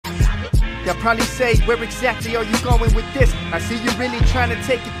They'll probably say, where exactly are you going with this? I see you really trying to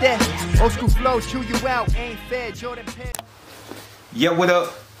take it there. Old school flows chew you out, ain't fair, Jordan Penn. Yeah, what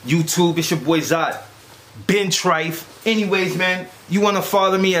up, YouTube? It's your boy Zod. Ben Trife. Anyways, man, you want to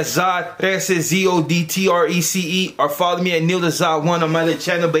follow me at Zod, that says ZODTRECE, or follow me at Neil the Zod1 on my other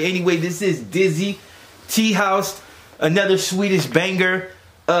channel. But anyway, this is JIGGZ, T-House, another Swedish banger.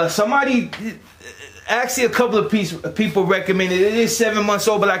 Somebody, actually a couple of people recommended it. It is 7 months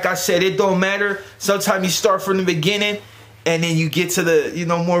old, but like I said, it don't matter. Sometimes you start from the beginning, and then you get to the, you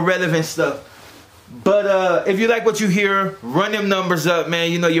know, more relevant stuff. But if you like what you hear, run them numbers up,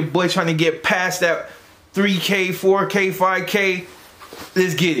 man. You know, your boy trying to get past that 3K, 4K, 5K.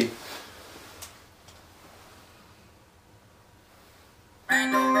 Let's get it.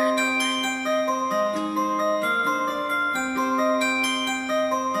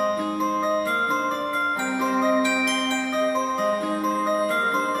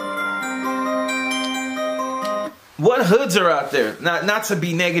 What hoods are out there? Not to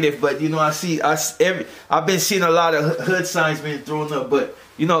be negative, but you know, I've been seeing a lot of hood signs being thrown up, but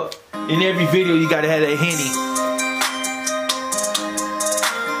you know, in every video you gotta have that Henny.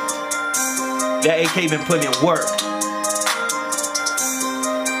 That AK been putting in work.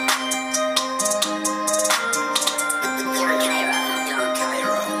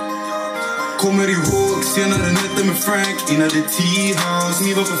 Kommer ihåg senare nätter med Frank innan det T-house.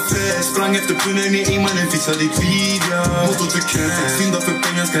 Ni var på fest, sprang efter punnen i mannen fixade glidja. Mot återkön, synda för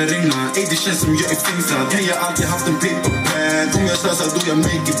pengar ska regna. Ey, det känns som jag är fängslad. Hey, jag alltid haft en paper bag. Om jag slösar då jag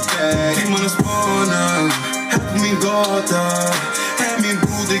make it back. Timmarna spanar, här på min gata. Här min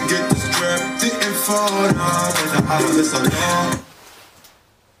broder get the strap. Det är en fara, vet alla dessa lag.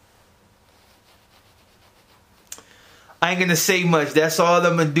 I ain't gonna say much. That's all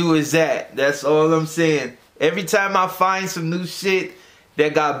I'm gonna do is that. That's all I'm saying. Every time I find some new shit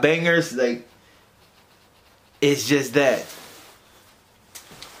that got bangers, like, it's just that.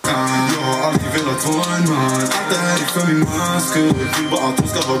 Jag har alltid velat vara en man. Allt det här är för min mans skull. Vill bara att de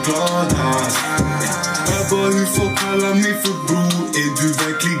ska vara glada. Jag bara hur folk kallar mig för bror. Är du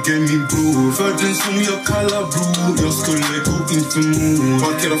verkligen min bror? För den som jag kallar bror. Jag skulle gå in för mord.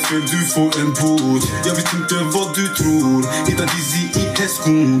 Parkera fel, du får en bot. Jag vet inte vad du tror. Hitta dizzy i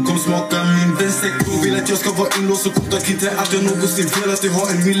hästskon. Kom smaka min vänsterklo. Vill att jag ska vara inlåst och kontak inte att jag någonsin velat jag har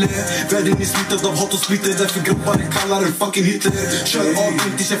en mille. Världen är smittad av hat och splitter. Därför grabbar kallar en fucking Hitler. Kör av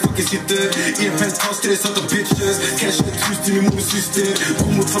in tills jag fucking sitter i en penthouse till det söta bitches. Cash ett hus till min mors syster.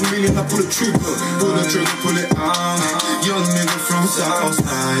 Gå mot familjerna på the trigger. Pull the trigger, pull it out. Young nigga from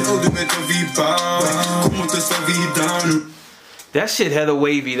Southside. Och du vet vad vi bär. Kom mot dessa vi down. That shit hella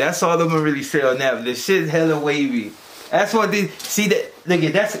wavy. That's all I'm gonna really say on that. The shit hella wavy. That's what they see. That look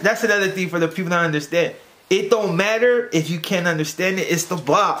at that's another thing for the people to understand. It don't matter if you can't understand it. It's the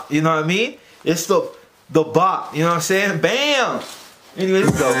bop. You know what I mean? It's the bop. You know what I'm saying? Bam. Anyway,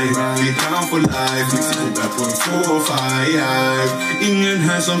 let's go. Vi down for life. Mexiko bär på en 4-5. Ingen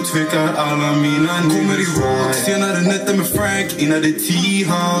här som tvekar alla mina niggas. Kommer ihåg senare nätter med Frank innan det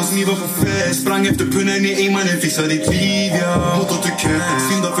T-house. Ni var på fest, sprang efter punnen i mannen fixade ditt liv, ja. Mot återkön,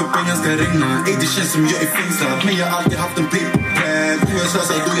 synda för pengar ska regna. Ey, det känns som jag är fängslad. Men jag har alltid haft en paper bag. Om jag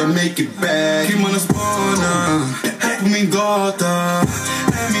slösar då jag make it back. Timmarna spanar, här på min gata.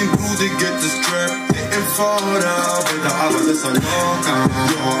 Här min broder get the strap. En fara, vet alla dessa lakan.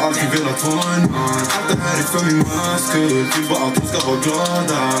 Jag har alltid velat vara en man. Allt det här är för min mans skull. Vill bara att de ska vara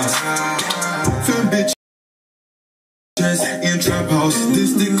glada. För bitches i en trap house. They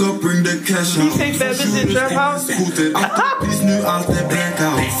stick up, bring the cash out. You think that bitch in trap house? Hotet, nu allt är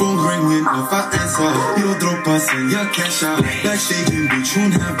blackout. Från ringen av ansvar. Jag droppar sen jag cash out. Backstage bitch,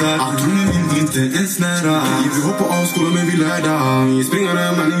 hon hävdar att hon är min, inte ens nära. Vi hoppar av skolan men vi lärda. Vi springer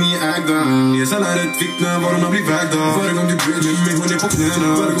där, mannen vi ägda. Jag säljer ett vittne var hon har blivit vägda. Varje gång du bitch med mig, hon är på knäna.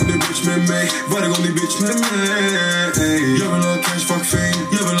 Varje gång du bitch med mig, varje gång du bitch med mig. Jag vill ha cash, fuck fame.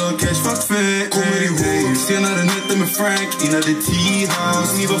 Jag vill ha cash, fuck fame. Kommer ihåg senare nätter med Frank innan det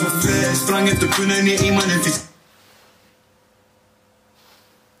T-house. Ni var på fest, sprang efter punnen i mannen fisk.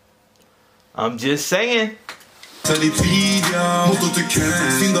 I'm just saying. Ta ditt video, mot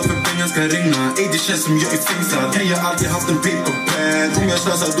återkön. Synda för pengar ska regna. Ey, det känns som jag är fängslad. Hey, jag har alltid haft en paper bag. Om jag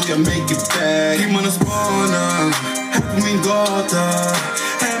slösar då jag make it back. Timmarna spanar, här på min gata.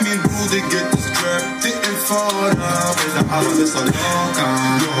 Här min broder get the strap. Det är en fara, vet alla dessa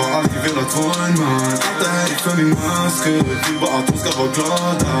lakan. Jag har alltid velat vara en man. Allt det här är för min mans skull. Vill bara att de ska vara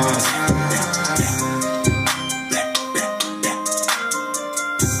glada.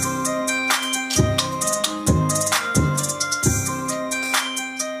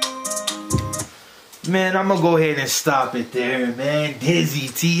 Man, I'm gonna go ahead and stop it there, man. Dizzy,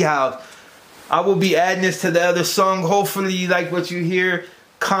 T-House. I will be adding this to the other song. Hopefully you like what you hear.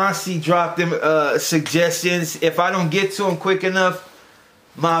 Constantly drop them suggestions. If I don't get to them quick enough,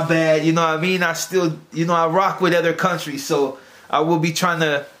 my bad. You know what I mean? I still, you know, I rock with other countries. So I will be trying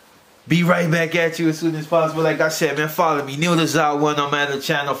to be right back at you as soon as possible. Like I said, man, follow me. JIGGZ1 on my other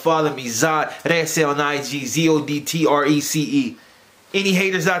channel. Follow me. ZODTRECE on IG. ZODTRECE. Any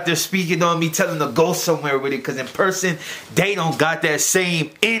haters out there speaking on me, tell them to go somewhere with it. Because in person, they don't got that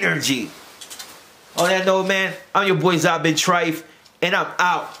same energy. On that note, man, I'm your boy BLACC, and I'm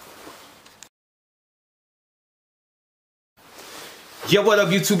out. Yo, what up,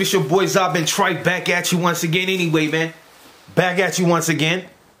 YouTube? It's your boy BLACC, back at you once again. Anyway, man, back at you once again.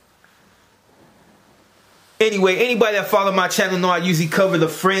 Anyway, anybody that follow my channel know I usually cover the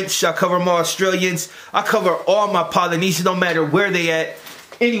French, I cover my Australians, I cover all my Polynesians, no matter where they at.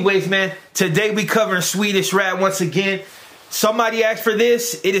 Anyways, man, today we covering Swedish rap once again. Somebody asked for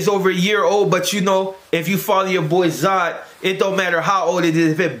this. It is over a year old, but you know, if you follow your boy Zod, it don't matter how old it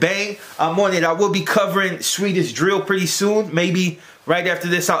is. If it bang, I'm on it. I will be covering Swedish drill pretty soon. Maybe right after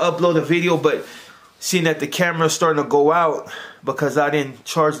this, I'll upload a video, but seeing that the camera's starting to go out because I didn't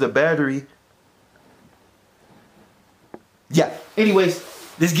charge the battery. Yeah, anyways,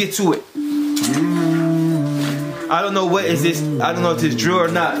 let's get to it. I don't know what is this. I don't know if this drill or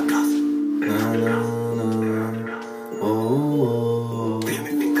not.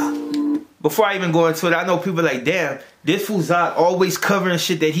 Before I even go into it, I know people like, damn, this fool's out always covering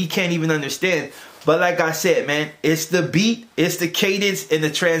shit that he can't even understand. But like I said, man, it's the beat, it's the cadence, and the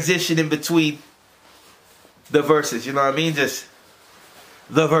transition in between the verses. You know what I mean? Just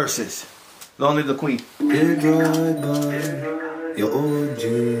the verses. Long live the queen.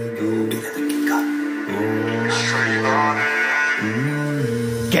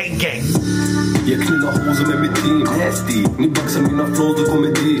 Gang gang.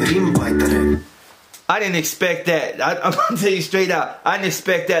 I didn't expect that. I'm gonna tell you straight out. I didn't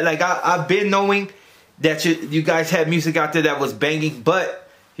expect that. Like I've been knowing that you guys had music out there that was banging, but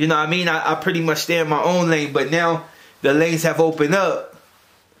you know what I mean. I pretty much stay in my own lane. But now the lanes have opened up.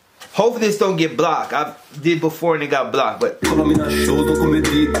 Hopefully this don't get blocked. I did before and it got blocked, but kolla mina show, de kommer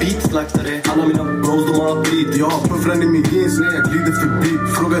dit. Beatslaktare, alla mina bros, de har beat. Jag har puffran i min jeans när jag glider förbi.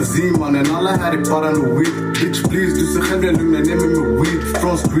 Fråga Z-mannen, alla här är paranoid. Bitch please, du ser själv, jag lugnar ner mig med weed.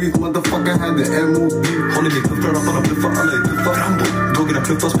 Från street, motherfucker hade MOB. Håller mig puffrarna, bara pluffa, alla är tuffa. Rambo, drogerna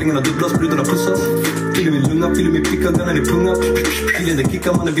pluffas, pengarna dubblas, brudarna pussas. Fyller min lunga, fyller min picka, denna är punga. Killen den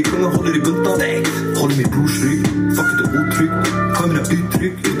kickar, mannen vi kungar, håller i buntan. Håller min brors rygg, fuck it är otrygg. Hör mina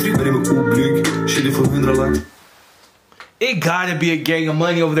uttryck, men är med oblyg. Chili för 100 lax. It gotta be a gang of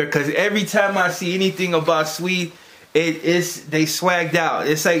money over there, because every time I see anything about Swede, they swagged out.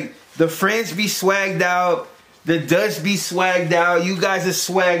 It's like the French be swagged out, the Dutch be swagged out, you guys are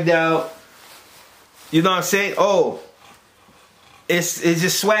swagged out. You know what I'm saying? Oh, it's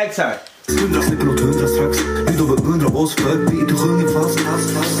just swag time. 100 släpper nåt 100 strax. Utöver 100 oss för vi sjunger fast.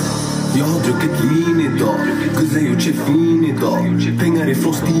 Jag har druckit vin idag. Guzzen gjort sig fin idag. Pengar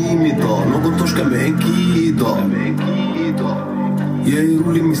ifrån Steam idag. Någon torskar med en key idag. Jag är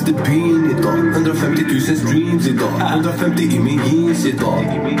rolig Mr. Bean idag. 150 000 streams idag. 150 i min jeans idag.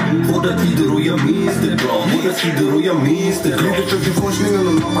 Hårda tider och jag minns det bra. Hårda tider och jag minns det bra. Glider för forskningen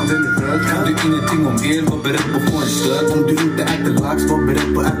och mamma den är röd. Kan du ingenting om el, var beredd på att få en stöd. Om du inte äter lax, var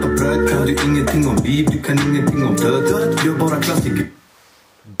beredd på att äta bröd. Kan du ingenting om liv, du kan ingenting om död. Gör bara klassiker.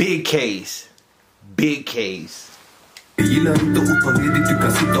 Big case. Big case. Jag gillar inte att ta ledigt, du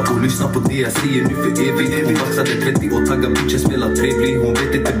kan sitta och lyssna på det jag säger nu för evigt. Hon vaxade 30 och taggar bitchen, spelar trevlig. Hon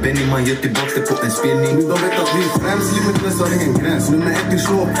vet inte Benny, man gör tillbaka det på en spelning. De vet att vi är främst, limitless har ingen gräns. Nummer 1 till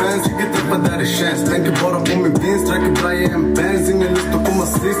slå fans, vilket träffar där det känns. Tänker bara på min vinst, räcker bra i en bands. Ingen lust att komma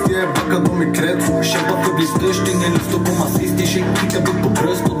sist, jag är backad om min krets. Kämpa för att bli störst, ingen lust att komma sist. Din tjej kickar upp på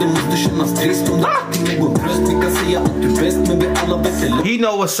bröst och det måste kännas trist. Om det är till någon bröst, vi kan säga att du är bäst. Men vi alla vet det. He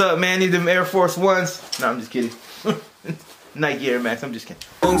know what's up, man. Need them Air Force Ones. No, I'm just kidding. Nike Air Max, I'm just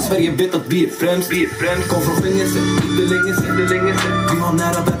kidding. Sverige vet att vi är främst. Kom från fängelse, inte länge sen. Vi har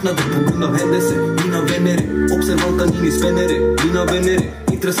nära väpnade på grund av händelser. Mina vänner är observanta, ni spänner det. Mina vänner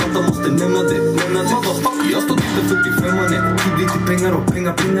är intressanta, måste nämna det. Jag står lite 45-ane. Det blir till pengar och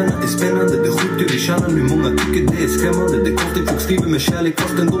pengarna är spännande. Det skjuter i kärnan, hur många tycker det är skrämmande. Det kostar folk skriver med kärlek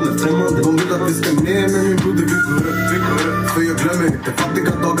fast ändå är främmande. De vill att vi ska ner, men min broder vi går upp. För jag glömmer inte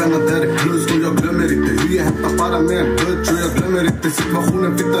fattiga dagarna där är plus. Och jag glömmer inte hur jag hämtar para med en butch. Och jag glömmer inte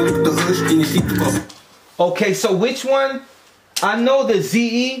situationen, fitta luktar hörs. Ingen sitter på. Okay, so which one? I know the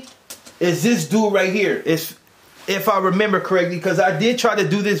ZE is this dude right here. If I remember correctly, because I did try to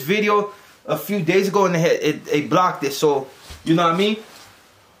do this video a few days ago and it blocked it. So, you know what I mean?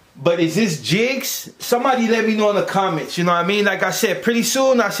 But is this JIGGZ? Somebody let me know in the comments, you know what I mean? Like I said, pretty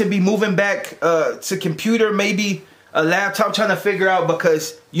soon I should be moving back to computer, maybe a laptop, trying to figure out,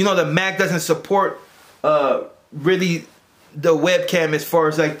 because, you know, the Mac doesn't support really the webcam as far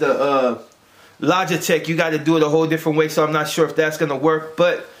as like the Logitech. You got to do it a whole different way, so I'm not sure if that's going to work.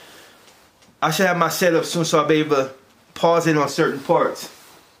 But I should have my setup soon, so I'll be able to pause it on certain parts.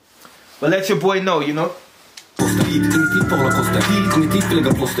 But let your boy know, you know. Jag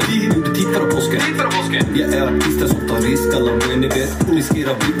är artister som tar risk, alla men ni vet.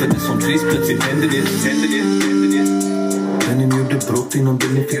 Riskerar blippet som trist, plötsligt händer det. Benim gjorde brott innan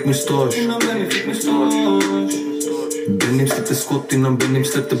Benim fick mustasch. Benim släppte skott innan Benim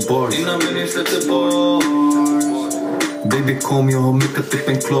släppte bars. Baby kom, jag har mickat upp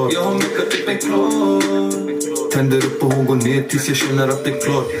en klar. Tänder upp och hon går ner tills jag känner att det är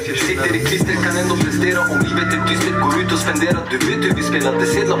klart. Sitter i klister, kan ändå prestera. Om livet är dystert, går ut och spendera. Du vet hur vi spelade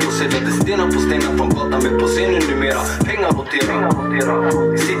sedlar på sedlade stenar på stenar från gatan, men på scenen numera. Pengar rotera.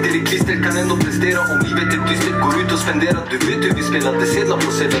 Sitter i klister, kan ändå prestera. Om livet är dystert, går ut och spendera. Du vet hur vi spelade sedlar på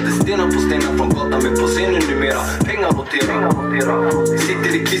sedlade stenar på stenar från gatan, men på scenen numera. Pengar rotera.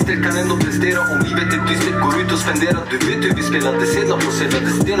 Sitter i klister, kan ändå prestera. Om livet är dystert, går ut och spendera. Du vet hur vi spelade sedlar på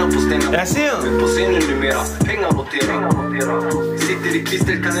sedlade stenar på stenar. Men på scenen numera. Sitter i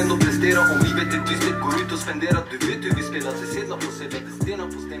klister, kan ändå prestera. Om livet är dystert, går ut och spendera. Du vet hur vi spelade sedlar på sedlade stenar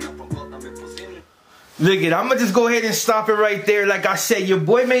på stenar från gatan, men på scenen. Look it, I'm gonna just go ahead and stop it right there. Like I said, your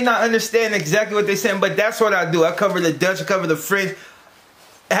boy may not understand exactly what they're saying, but that's what I do. I cover the Dutch, I cover the French.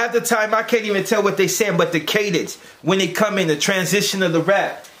 Half the time I can't even tell what they're saying, but the cadence, when they come in, the transition of the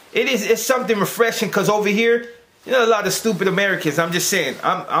rap, it's something refreshing, because over here, you know, a lot of stupid Americans. I'm just saying,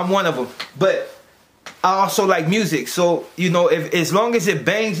 I'm one of them. But I also like music, so, you know, if as long as it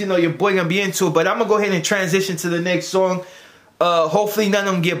bangs, you know, your boy gonna be into it. But I'm gonna go ahead and transition to the next song. Hopefully none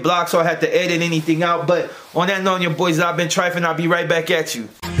of them get blocked, so I have to edit anything out. But on that note, your boys, I've been Trifling. I'll be right back at you.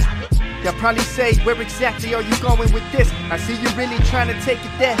 Y'all probably say, where exactly are you going with this? I see you really trying to take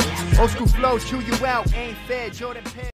it there. Old school flows chew you out, ain't fair, Jordan.